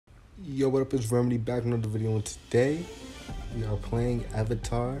Yo, what up? It's Remedy back in another video, and today we are playing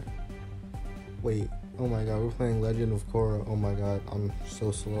Avatar. Wait, oh my god, we're playing Legend of Korra. Oh my god, I'm so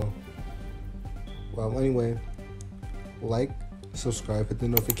slow. Well, anyway, like, subscribe, hit the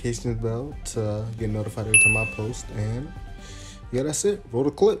notifications bell to get notified every time I post, and yeah, that's it. Roll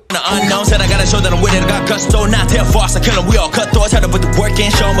the clip. The unknown said I gotta show that I'm with it. I got gusto, not tell false. I kill them, we all cut throats. Had to put the work in,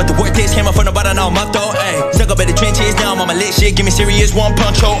 show them what the work is. Came up from the bottom, now I'm up though. Ayy, stuck up at the trenches, now I'm on my lit shit. Give me serious one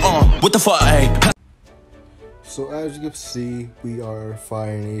punch, what the fuck, ayy. So as you can see, we are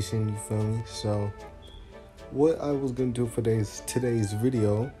Fire Nation, you feel me? So what I was gonna do for today's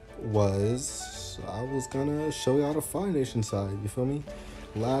video was I was gonna show y'all the Fire Nation side, you feel me?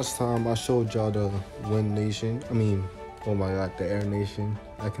 Last time I showed y'all the Wind Nation, oh my god, the Air Nation.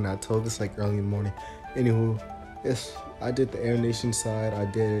 I cannot tell this like early in the morning. Anywho, yes, I did the Air Nation side.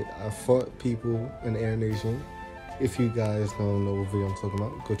 I fought people in the Air Nation. If you guys don't know what video I'm talking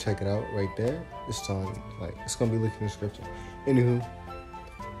about, go check it out right there. It's on, it's gonna be linked in the description. Anywho,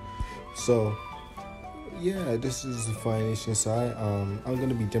 so yeah, this is the Fire Nation side. I'm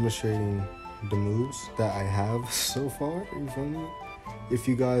gonna be demonstrating the moves that I have so far, you feel me? If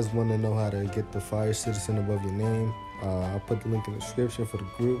you guys want to know how to get the Fire Citizen above your name, I'll put the link in the description for the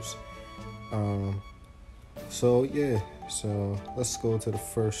groups. So yeah, so let's go to the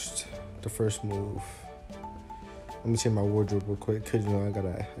first move. Let me check my wardrobe real quick, cause you know I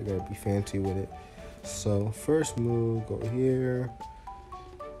gotta be fancy with it. So first move, go here.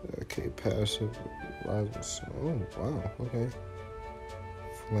 Okay, passive, rise. Oh wow, okay.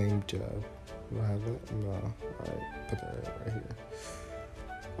 Flame jab. Do I have that? No. All right, put that right here.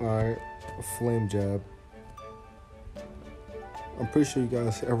 Alright, flame jab. I'm pretty sure you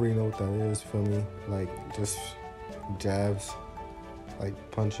guys already know what that is, feel me? Like, just jabs, like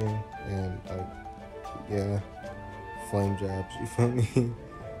punching, and yeah, flame jabs, you feel me?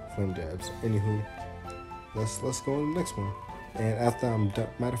 Flame jabs. Anywho, let's go on the next one. And after I'm done,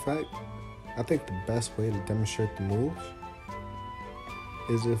 matter of fact, I think the best way to demonstrate the moves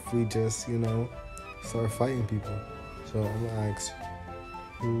is if we just, start fighting people. So I'm gonna ask,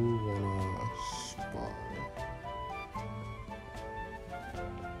 who wanna spar?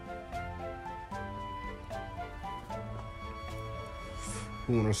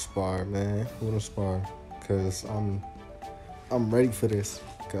 Who wanna spar, man? Who wanna spar? Cause I'm ready for this.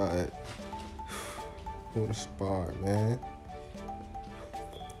 God. Who wanna spar, man?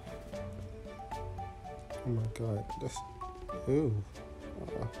 Oh my god. That's ooh.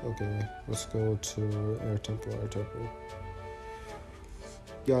 Okay, let's go to Air Temple.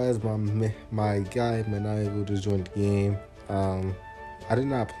 Guys, my guy Maniacal just joined the game. I did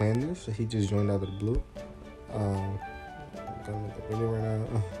not plan this, so he just joined out of the blue. I'm gonna make a video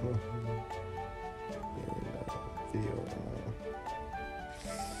right now. Video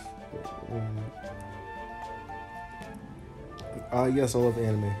right now. Yes, I love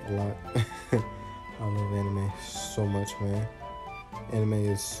anime a lot. I love anime so much, man. Anime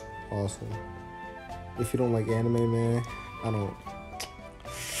is awesome. If you don't like anime, man, I don't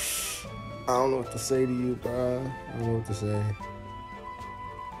know what to say to you, bro. I don't know what to say.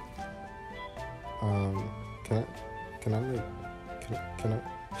 Can I?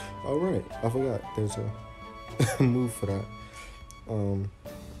 Oh, right. I forgot. There's a move for that. And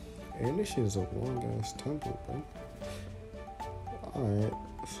this shit is a long ass temple, bro. Alright,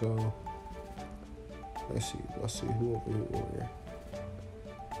 so let's see who over here.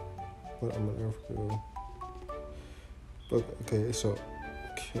 But I'm gonna go. But okay, so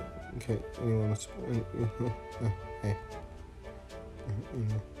okay, anyone? Hey.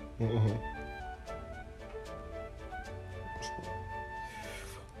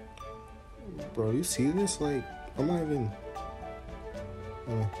 Bro, you see this? Like, I'm not even.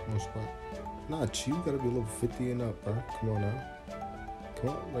 One spot. Not you. Gotta be level 50 and up, bro. Come on now. Come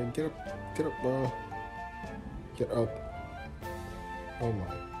on, like get up, bro. Get up. Oh my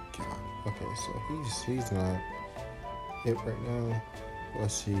god. Okay, so he's not hit right now.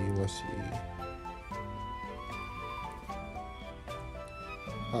 Let's see.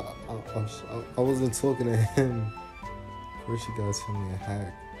 I wasn't talking to him. First, you guys send me a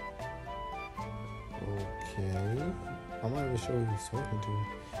hack. Okay, I'm not even sure who he's talking to.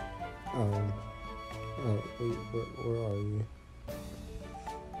 Wait, where are you?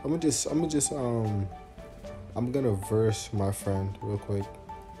 I'm gonna verse my friend real quick.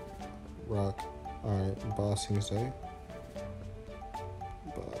 Rock. Alright, bossing say.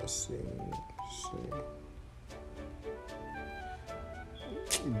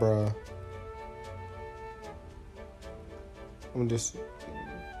 Bruh. I'm just.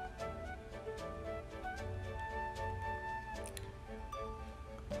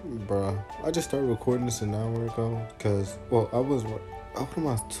 Bruh, I just started recording this an hour ago because, well, what am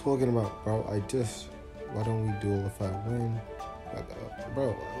I talking about, bro? Why don't we duel if I win?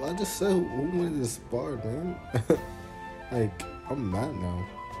 Bro, I just said who wins this bar, man. Like, I'm mad now.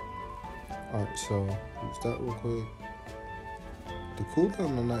 Alright, so, start real quick. The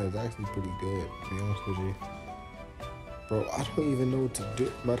cooldown on that is actually pretty good, to be honest with you. Bro, I don't even know what to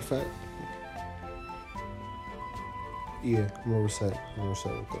do. Matter of fact, yeah, I'm gonna reset real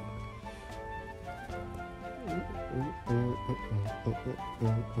quick.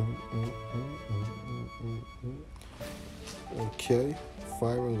 Okay,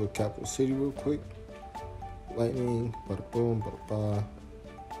 fire and go capital city real quick. Lightning, bada boom, bada ba.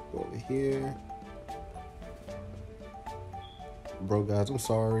 Go over here. Bro, guys, I'm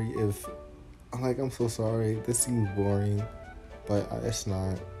sorry if, I'm so sorry. This seems boring, but it's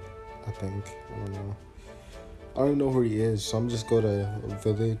not. I think, I don't know. I don't even know where he is, so I'm just go to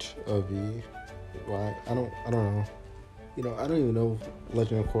Village of E. Why? I don't know. You know, I don't even know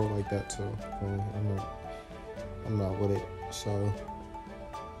Legend of Korra like that, so I'm not with it. So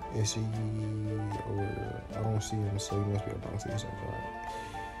is he over? I don't see him, so he must be down to yourself.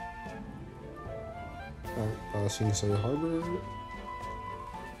 Alright, Sinasay Harbor.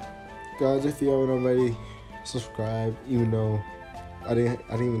 Guys, if you haven't already, subscribe. Even though I didn't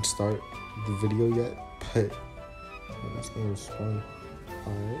even start the video yet, but this game was fun.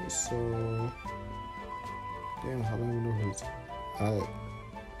 Alright, so damn, I don't even know who he's. Alright,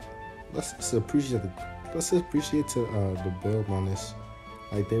 let's just appreciate the build on this.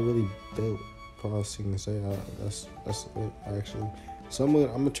 Like, they really built. Pausing to say that's it actually. So I'm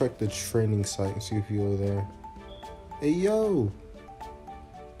gonna check the training site and see if you're there. Hey yo.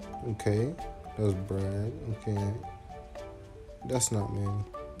 Okay, that's Brad. Okay, that's not Manny.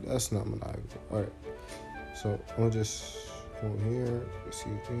 That's not Maniacal. All right. So I'm gonna just go here.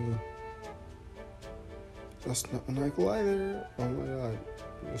 Excuse me. That's not Maniacal either. Oh my god.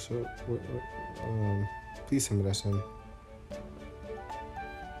 So please tell me that's him.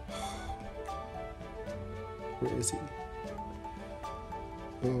 Where is he?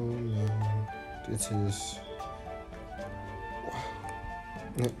 Oh man, this is. Wow.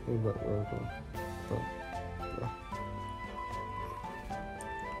 Bro.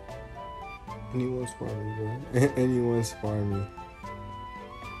 Anyone spar me, bro? Anyone spar me?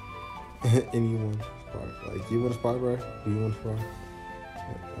 Anyone spar? Like, you want to spar, bro? Do you want to spar?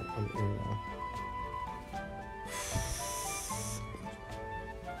 I'm in now.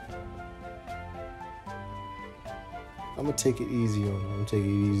 I'm gonna take it easy on him. Okay,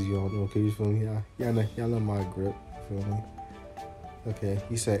 you feel me? Y'all know my grip. You feel me? Okay,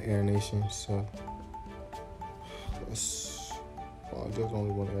 he said Air Nation, so let's. Oh, there's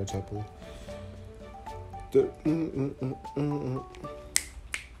only one air temple. Bro,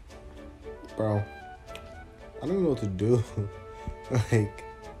 I don't even know what to do. Like,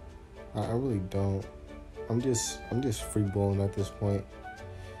 I really don't. I'm just freeballing at this point.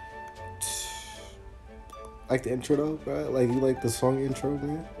 Like the intro though, bro. Like, you like the song intro,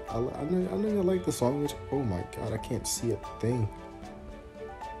 man? I know you like the song intro. Oh my god, I can't see a thing.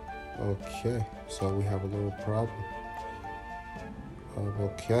 Okay, so we have a little problem.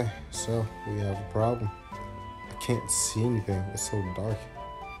 Okay, so we have a problem. I can't see anything. It's so dark.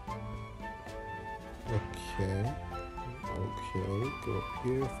 Okay, go up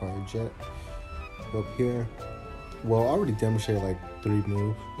here, fire jet. Go up here. Well, I already demonstrated like 3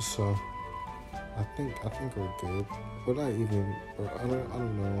 moves, so I think we're good. But I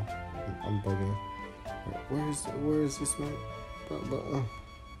don't know. I'm bugging. Where is this man?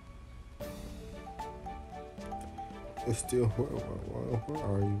 It's still where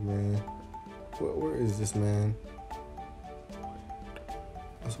are you, man? Where is this man?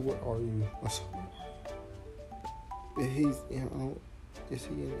 I said, where are you? I said, he's is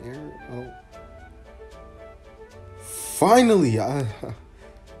he in air? Finally,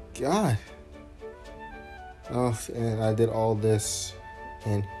 God. Oh, and I did all this,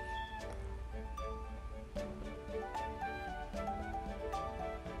 and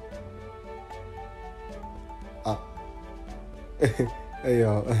hey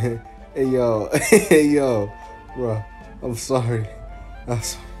yo, bro. I'm sorry. I'm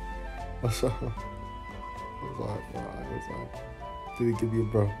sorry, bro. Didn't give you a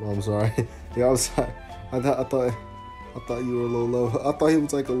bro. I'm sorry. Yeah, I'm sorry. I thought you were a little low. I thought he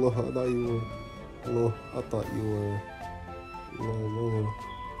was like a low. I thought you were low. I thought you were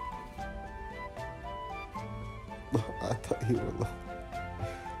low. I thought you were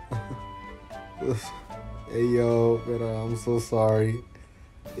low. Hey yo, man, I'm so sorry.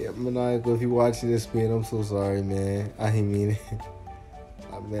 Yeah, Maniacal, if you're watching this, man, I'm so sorry, man. I ain't mean it.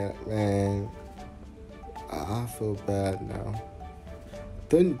 man. I feel bad now.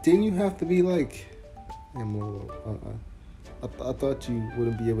 Didn't you have to be like? I thought you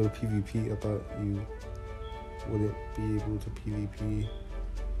wouldn't be able to PvP. I thought you wouldn't be able to PvP.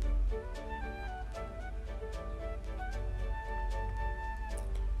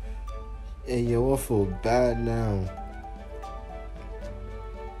 Hey yo, I feel bad now.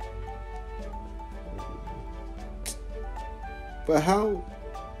 But how?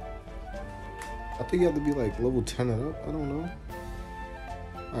 I think you have to be like level 10 and up. I don't know.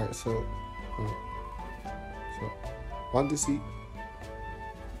 Alright, so why does he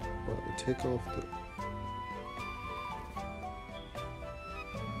take off the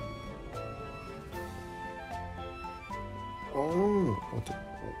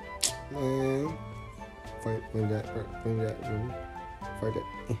man? Fight, bring that, fight that.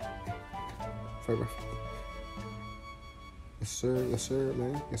 Fight. Yes sir,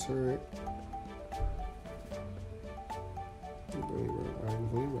 man, yes sir. Right.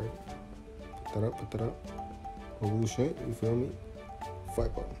 Put that up. Evolution, you feel me?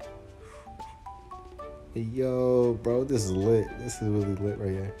 Fight button. Hey, yo, bro, this is lit. This is really lit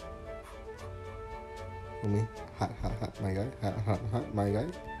right here. Feel me? Hot, my guy. Hot, my guy.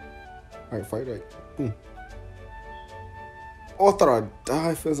 Alright, fight right. Boom. Oh, I thought I'd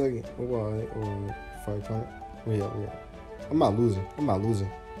die for a second. Fight on it. Yeah. I'm not losing.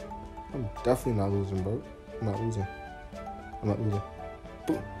 I'm definitely not losing, bro. I'm not losing.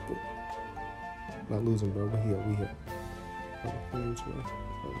 Boom. Not losing, bro. We here.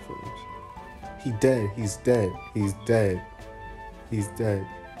 He's dead.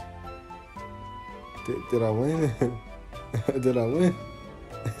 Did I win? Did I win?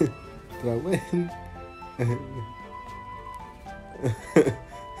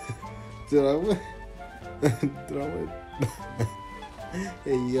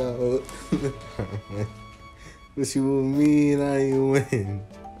 Hey yo. What you mean I ain't win?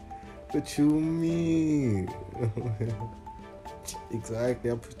 What you mean?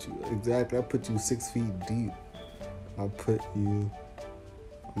 Exactly. I put you 6 feet deep. I put you.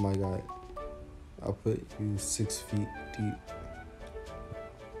 Oh my god. I put you 6 feet deep.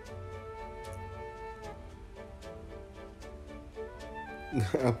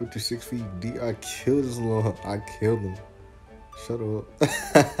 I put you 6 feet deep. I killed this little. I killed him. Shut up.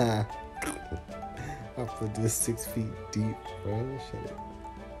 I put this 6 feet deep, bro. Shut up.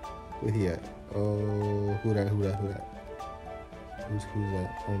 Where he at? Oh, who that? Who's that? I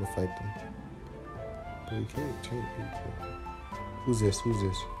want to fight them. But we can't change people. Who's this?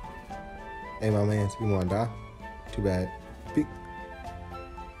 Hey, my man, you want to die? Too bad. Peek.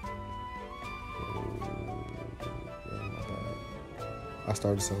 Oh, my bad. I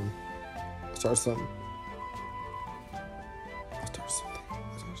started something.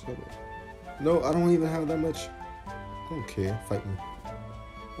 No, I don't even have that much. I don't care. Fight me.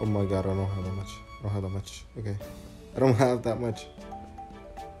 Oh my god, I don't have that much. Okay. I don't have that much.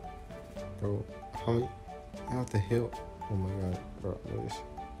 Bro, how many? I have to heal. Oh my god, bro.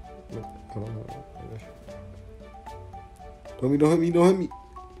 Hold on. Don't hit me.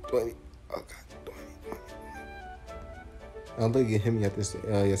 Oh god, don't hit me. I don't think you can hit me at this.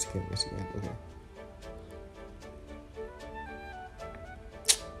 Yes, you can. Okay.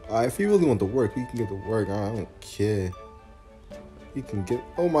 If you really want to work, you can get to work. I don't care. You can get.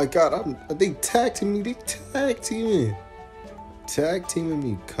 Oh my god! They tag teaming me. Tag teaming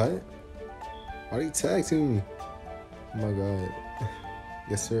me. Cut. Why are they tag teaming me? Oh my god.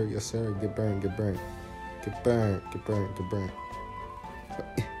 Yes sir. Get burned. Oh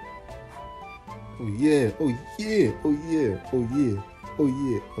yeah.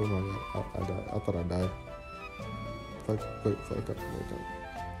 Oh my god. I died. I thought I died. Fuck.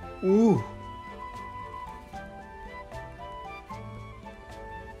 Ooh.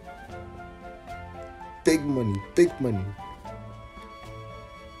 Big money,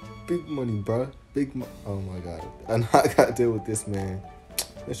 bro. Oh my god. I know I gotta deal with this, man.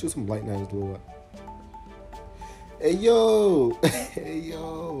 Let's shoot some light knives a little while. Hey yo.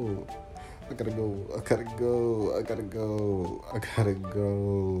 I gotta go.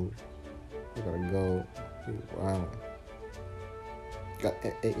 Wow. Gotta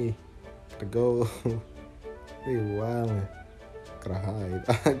go. Hey, wow.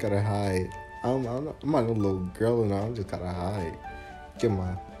 Gotta hide. I'm not a little girl now. I'm just gotta hide. Get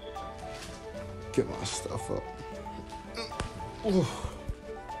my stuff up. Ooh.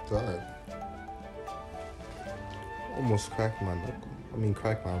 God. Almost cracked my knuckle.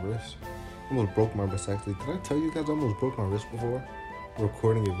 Cracked my wrist. Almost broke my wrist actually. Did I tell you guys I almost broke my wrist before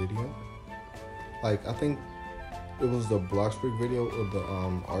recording a video? Like I think it was the Bloxburg video or the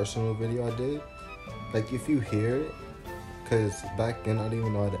Arsenal video I did. Like if you hear it, cause back then I didn't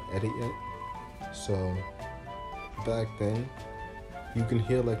even know how to edit yet. So back then you can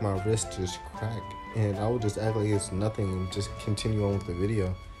hear like my wrist just crack, and I would just act like it's nothing and just continue on with the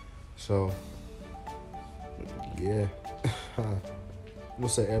video. So yeah. I'm gonna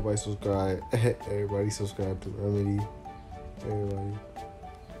say everybody subscribe. Everybody subscribe to Remedy. Everybody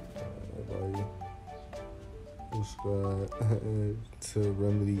subscribe to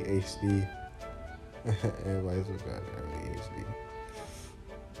RemedyHD. Everybody subscribe to RemedyHD.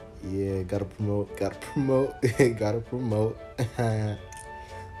 Yeah, gotta promote. Gotta promote. Gotta promote.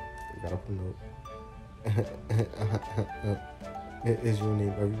 Is your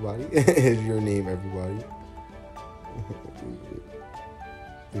name everybody? Is your name everybody?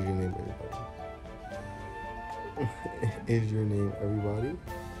 Is your name everybody? Is your name everybody?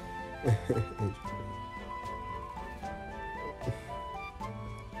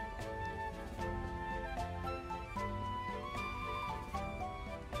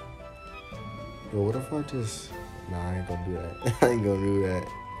 Yo, what if I just... Nah, I ain't gonna do that. I ain't gonna do that.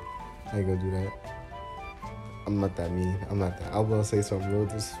 I ain't gonna do that. I'm not that mean. I'm not that. I was gonna say something real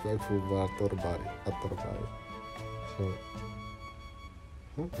disrespectful, but I thought about it. So...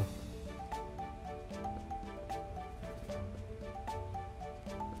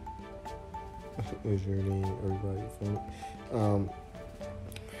 Is your name everybody?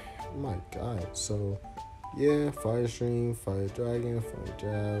 My God. So, yeah, Fire Stream, Fire Dragon, Fire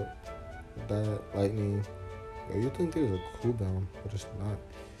Jab, that Lightning. Yo, you think there's a cooldown, but it's not.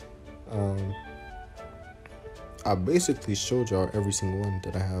 I basically showed y'all every single one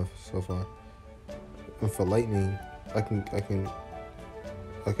that I have so far. And for Lightning, I can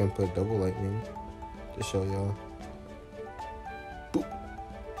put double Lightning to show y'all. Boop.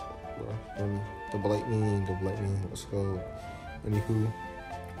 Double lightning, let's go. Anywho,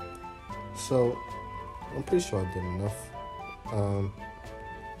 so I'm pretty sure I did enough.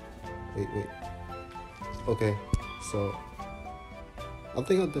 Wait. Okay, so I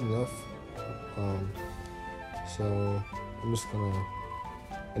think I did enough. So I'm just gonna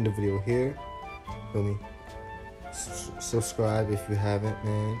end the video here. Feel me? Subscribe if you haven't,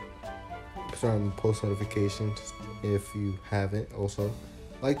 man. Turn on post notifications if you haven't. Also,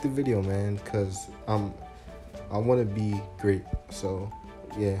 like the video, man, cause I want to be great. So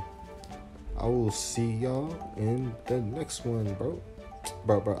yeah, I will see y'all in the next one, bro.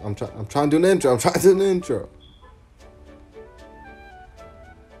 I'm trying to do an intro.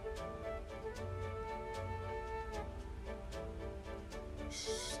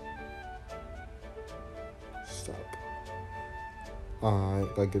 Stop.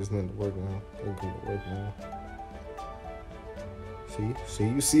 Alright, gotta get this man to work now. See,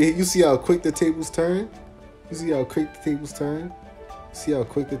 you see how quick the tables turn? See how quick the tables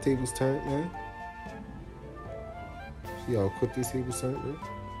turn, man? See how quick these tables turn, bro?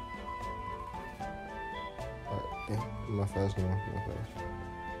 Alright, yeah, I'm not fast now.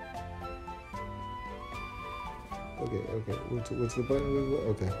 Okay. What's the button?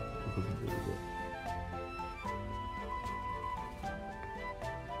 Okay.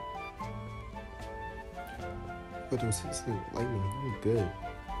 What was his lightning? I'm good.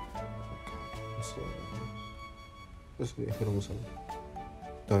 Let's hit him with something.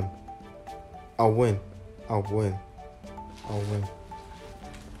 Done. I'll win.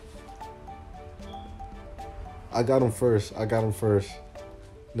 I got him first.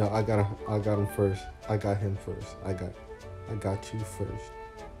 No, I got him first. I got him first. I got you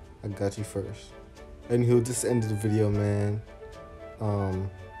first. And he'll just end the video, man.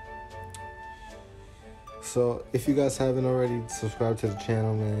 So if you guys haven't already, subscribe to the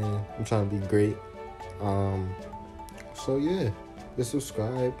channel, man. I'm trying to be great. So yeah, just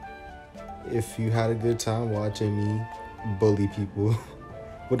subscribe if you had a good time watching me bully people.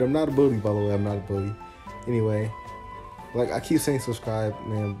 But I'm not a bully, by the way. I'm not a bully. Anyway, like I keep saying subscribe,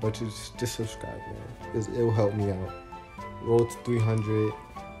 man, but just subscribe, man. It will help me out. Roll to 300.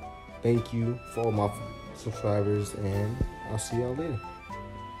 Thank you for all my subscribers, and I'll see y'all later.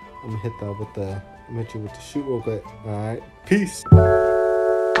 I'm gonna hit you with the shoot real quick. All right, peace.